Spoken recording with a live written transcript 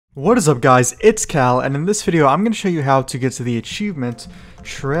What is up guys, it's Cal, and in this video I'm going to show you how to get to the achievement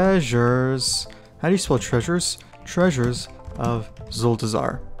Treasures, how do you spell treasures? Treasures of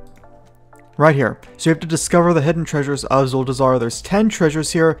Zuldazar. Right here. So you have to discover the hidden treasures of Zuldazar. There's 10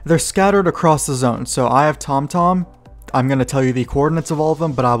 treasures here. They're scattered across the zone. So I have TomTom. I'm going to tell you the coordinates of all of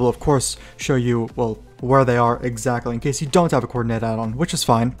them, but I will of course show you, well, where they are exactly in case you don't have a coordinate add-on, which is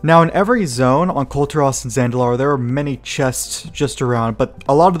fine. Now in every zone on Kulturos and Zandalar, there are many chests just around, but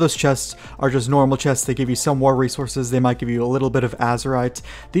a lot of those chests are just normal chests. They give you some more resources. They might give you a little bit of Azerite.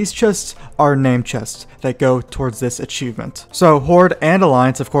 These chests are named chests that go towards this achievement. So Horde and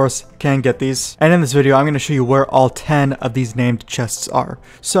Alliance, of course, can get these. And in this video, I'm going to show you where all 10 of these named chests are.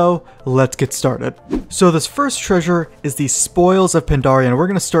 So let's get started. So this first treasure is the Spoils of Pandaria, and we're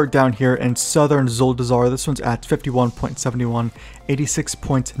going to start down here in southern Zuldazar. This one's at 51.71,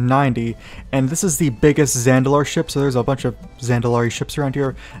 86.90, and this is the biggest Zandalar ship. So there's a bunch of Zandalari ships around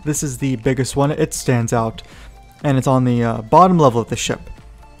here. This is the biggest one. It stands out, and it's on the bottom level of the ship.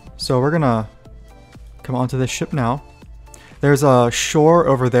 So we're gonna come onto this ship now. There's a shore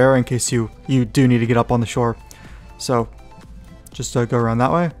over there in case you do need to get up on the shore. So just go around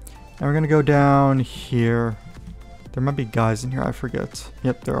that way, and we're gonna go down here. There might be guys in here, I forget.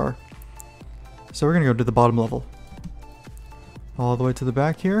 Yep, there are. So we're gonna go to the bottom level. All the way to the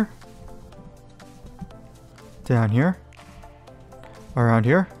back here. Down here. Around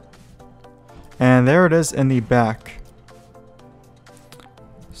here. And there it is in the back.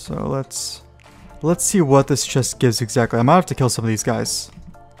 So let's see what this chest gives exactly. I might have to kill some of these guys.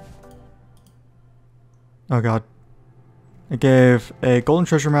 Oh god. It gave a golden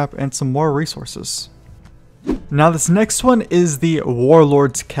treasure map and some more resources. Now this next one is the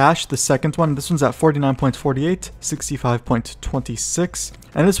Warlord's Cache, the second one. This one's at 49.48, 65.26,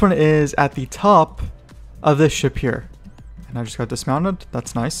 and this one is at the top of this ship here. And I just got dismounted,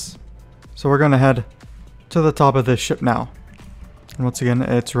 that's nice. So we're gonna head to the top of this ship now. And once again,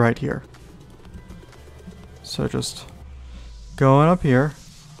 it's right here. So just going up here,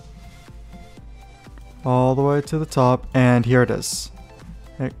 all the way to the top, and here it is.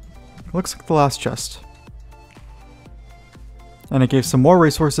 It looks like the last chest. And it gave some more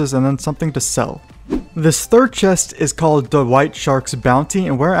resources and then something to sell. This third chest is called the White Shark's Bounty,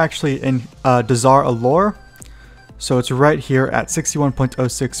 and we're actually in Dazar Allure. So it's right here at 61.06,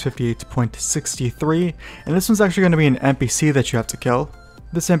 58.63, and this one's actually going to be an NPC that you have to kill.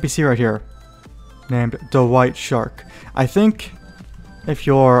 This NPC right here, named the White Shark. I think if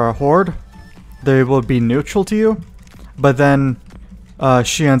you're a Horde, they will be neutral to you, but then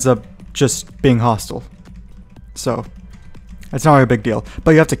she ends up just being hostile. So it's not really a big deal,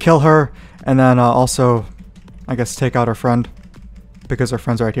 but you have to kill her, and then also, I guess, take out her friend, because her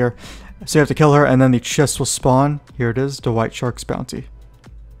friend's right here. So you have to kill her, and then the chest will spawn. Here it is, the White Shark's Bounty.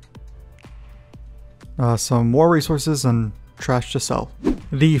 Some more resources and trash to sell.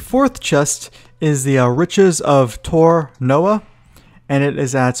 The fourth chest is the Riches of Tor Noah, and it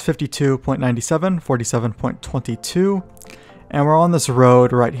is at 52.97, 47.22, and we're on this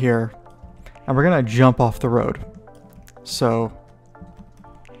road right here, and we're gonna jump off the road. So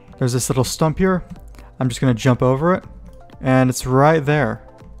there's this little stump here. I'm just going to jump over it, and it's right there.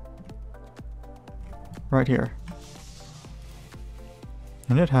 Right here.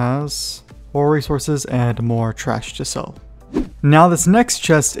 And it has more resources and more trash to sell. Now this next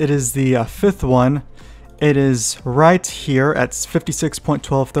chest, it is the fifth one. It is right here at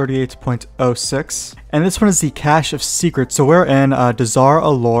 56.12, 38.06. And this one is the Cache of Secrets. So we're in Dazar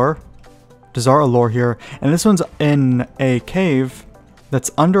Allure. Dazar Allure here, and this one's in a cave that's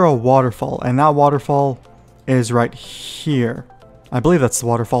under a waterfall, and that waterfall is right here. I believe that's the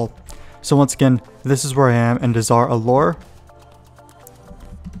waterfall. So once again, this is where I am in Dazar Allure.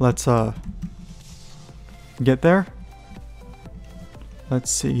 Let's get there.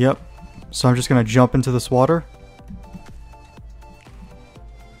 Let's see. Yep. So I'm just gonna jump into this water,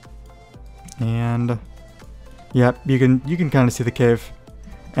 and yep, you can kind of see the cave.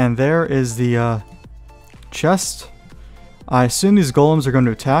 And there is the chest. I assume these golems are going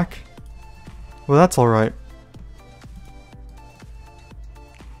to attack. Well, that's alright.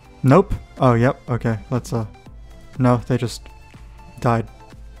 Nope. Oh, yep. Okay, let's no, they just died.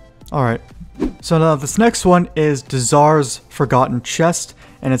 Alright. So now this next one is Dazar's Forgotten Chest,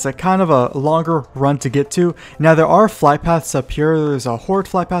 and it's a kind of a longer run to get to. Now there are flight paths up here. There's a Horde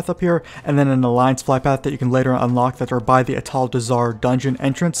flight path up here, and then an Alliance flight path that you can later unlock that are by the Atal Dazar dungeon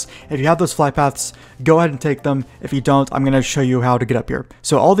entrance. If you have those flight paths, go ahead and take them. If you don't, I'm going to show you how to get up here.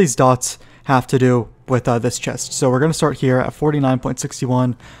 So all these dots have to do with this chest. So we're going to start here at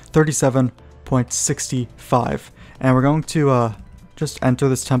 49.61, 37.65, and we're going to just enter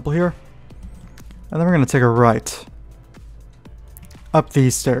this temple here. And then we're going to take a right up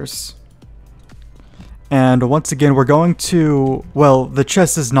these stairs. And once again, we're going to, well, the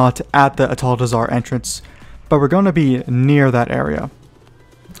chest is not at the Zuldazar entrance, but we're going to be near that area.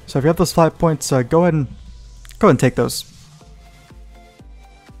 So if you have those 5 points, go ahead and take those.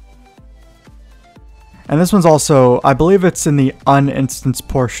 And this one's also, I believe it's in the uninstance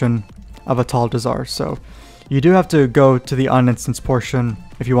portion of Zuldazar. So you do have to go to the uninstance portion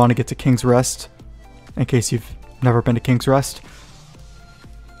if you want to get to King's Rest, in case you've never been to King's Rest.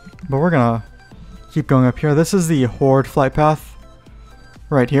 But we're gonna keep going up here. This is the Horde flight path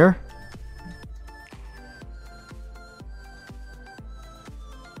right here.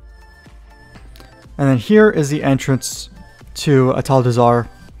 And then here is the entrance to Zuldazar,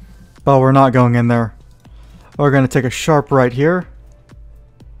 but we're not going in there. We're going to take a sharp right here,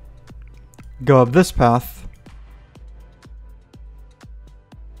 go up this path,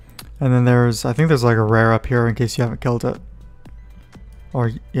 and then there's, I think there's like a rare up here in case you haven't killed it.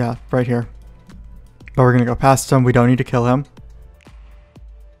 Or, yeah, right here. But we're going to go past him, we don't need to kill him.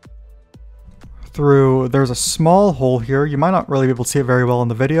 Through, there's a small hole here, you might not really be able to see it very well in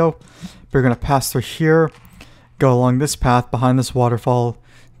the video. But you're going to pass through here, go along this path behind this waterfall.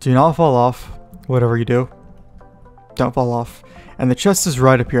 Do not fall off, whatever you do. Don't fall off. And the chest is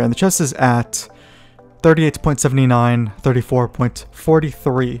right up here, and the chest is at 38.79,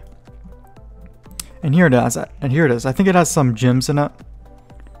 34.43. And here it is, I think it has some gems in it.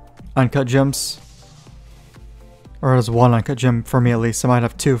 Uncut gems. Or it has one uncut gem for me at least. I might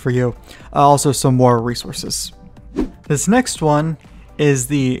have two for you. Also some more resources. This next one is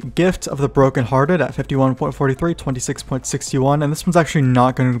the Gift of the Brokenhearted at 51.43, 26.61, and this one's actually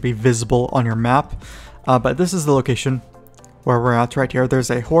not going to be visible on your map, but this is the location where we're at right here.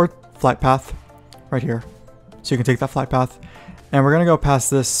 There's a Horde flight path right here, so you can take that flight path, and we're going to go past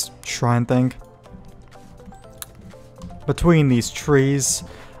this shrine thing, between these trees,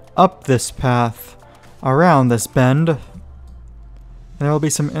 up this path, around this bend, and there will be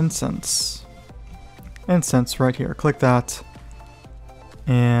some incense. Incense right here, click that.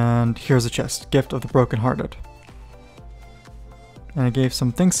 And here's a chest, Gift of the Brokenhearted. And it gave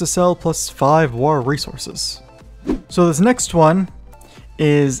some things to sell plus 5 war resources. So this next one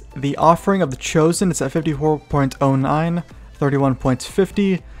is the Offering of the Chosen. It's at 54.09,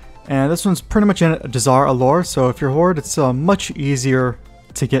 31.50. And this one's pretty much in Dazar Allure, so if you're Horde, it's much easier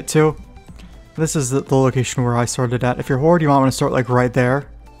to get to. This is the location where I started at. If you're Horde, you might want to start like right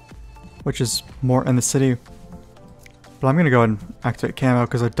there, which is more in the city. But I'm going to go ahead and activate camo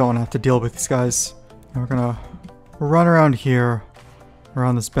because I don't want to have to deal with these guys. And we're going to run around here,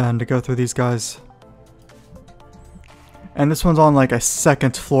 around this bend to go through these guys. And this one's on like a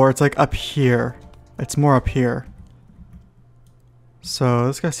second floor. It's like up here. It's more up here. So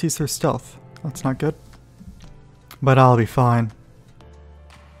this guy sees through stealth. That's not good. But I'll be fine.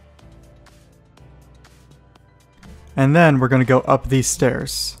 And then we're going to go up these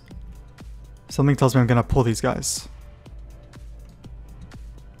stairs. Something tells me I'm going to pull these guys.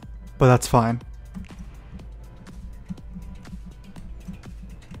 But that's fine.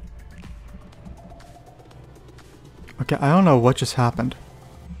 Okay, I don't know what just happened.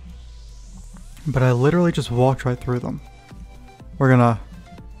 But I literally just walked right through them. We're gonna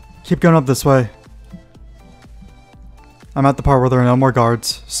keep going up this way. I'm at the part where there are no more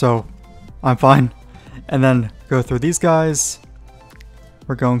guards, so I'm fine. And then go through these guys.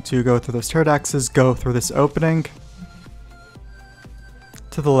 We're going to go through those pterodaxes, go through this opening.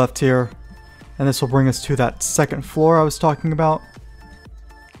 To the left here, and this will bring us to that second floor I was talking about.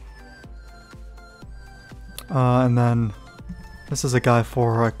 And then this is a guy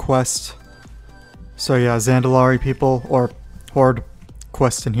for a quest. So yeah, Zandalari people, or Horde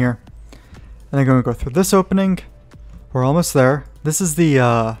quest in here. And then going to go through this opening. We're almost there. This is the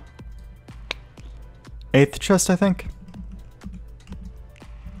 8th chest, I think.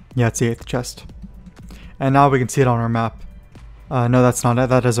 Yeah, it's the 8th chest. And now we can see it on our map. No, that's not it.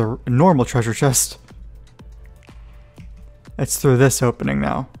 That is a normal treasure chest. It's through this opening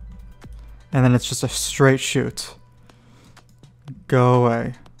now. And then it's just a straight shoot. Go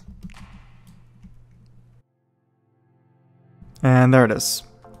away. And there it is.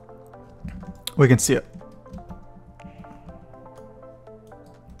 We can see it.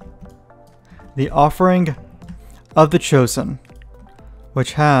 The Offering of the Chosen,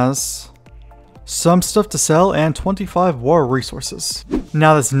 which has some stuff to sell and 25 war resources.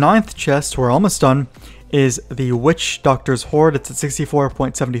 Now this 9th chest, we're almost done, is the Witch Doctor's Hoard. It's at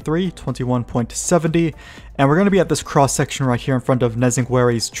 64.73, 21.70, and we're going to be at this cross section right here in front of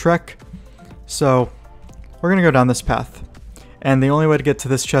Nezingwari's Trek. So we're going to go down this path. And the only way to get to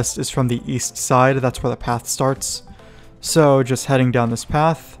this chest is from the east side. That's where the path starts. So just heading down this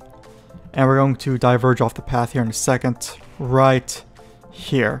path. And we're going to diverge off the path here in a second. Right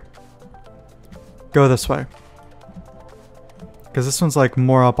here. Go this way. Because this one's like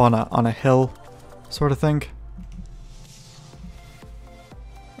more up on a hill sort of thing.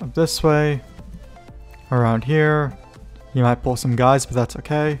 Up this way. Around here. You might pull some guys, but that's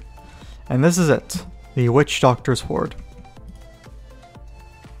okay. And this is it. The Witch Doctor's Hoard.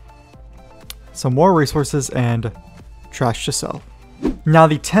 Some more resources and trash to sell. Now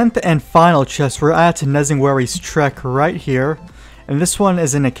the 10th and final chest, we're at Nezingwari's Trek right here. And this one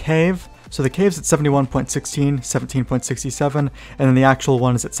is in a cave. So the cave's at 71.16, 17.67, and then the actual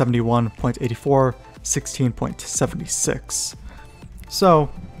one is at 71.84, 16.76. So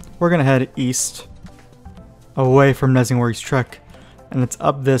we're gonna head east, away from Nezingwari's Trek, and it's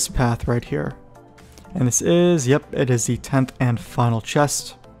up this path right here. And this is, yep, it is the 10th and final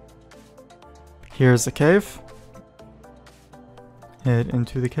chest. Here's the cave. Head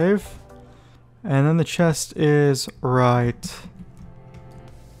into the cave. And then the chest is right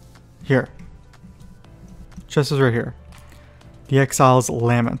here. Chest is right here. The Exile's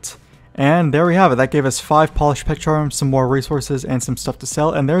Lament. And there we have it. That gave us 5 polished pet charms, some more resources, and some stuff to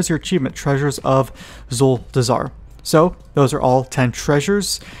sell. And there's your achievement, Treasures of Zuldazar. So those are all 10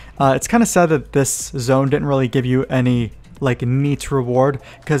 treasures. It's kind of sad that this zone didn't really give you any like neat reward,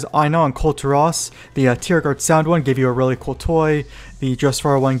 because I know on Kulturos, the Tierguard Sound one gave you a really cool toy. The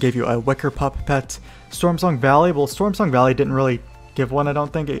Dressfar one gave you a Wicker Pup pet. Stormsong Valley, well, Stormsong Valley didn't really give one, I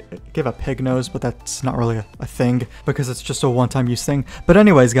don't think. It gave a pig nose, but that's not really a thing because it's just a one-time use thing. But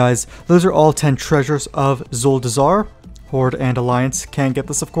anyways, guys, those are all 10 treasures of Zuldazar. Horde and Alliance can get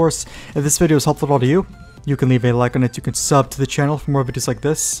this, of course. If this video is helpful at all to you, you can leave a like on it. You can sub to the channel for more videos like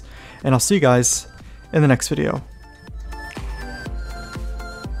this. And I'll see you guys in the next video.